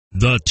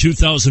The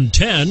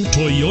 2010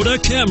 Toyota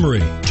Camry.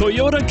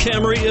 Toyota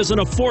Camry is an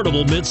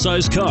affordable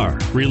midsize car,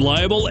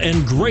 reliable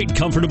and great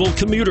comfortable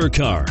commuter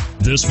car.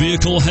 This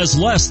vehicle has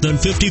less than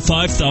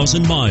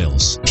 55,000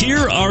 miles.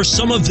 Here are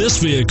some of this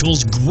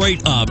vehicle's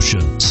great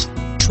options: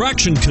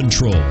 traction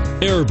control,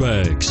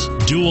 airbags,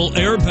 dual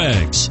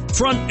airbags,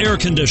 front air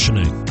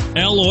conditioning,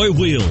 alloy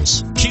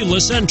wheels,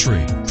 keyless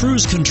entry,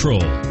 cruise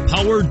control,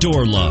 power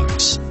door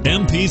locks,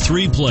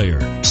 MP3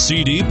 player,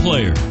 CD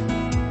player.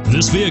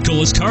 This vehicle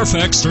is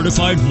Carfax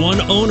certified one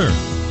owner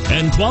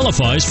and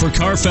qualifies for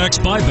Carfax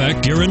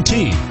buyback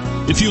guarantee.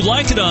 If you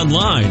like it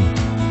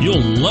online, you'll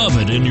love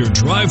it in your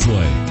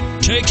driveway.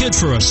 Take it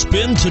for a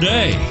spin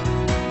today.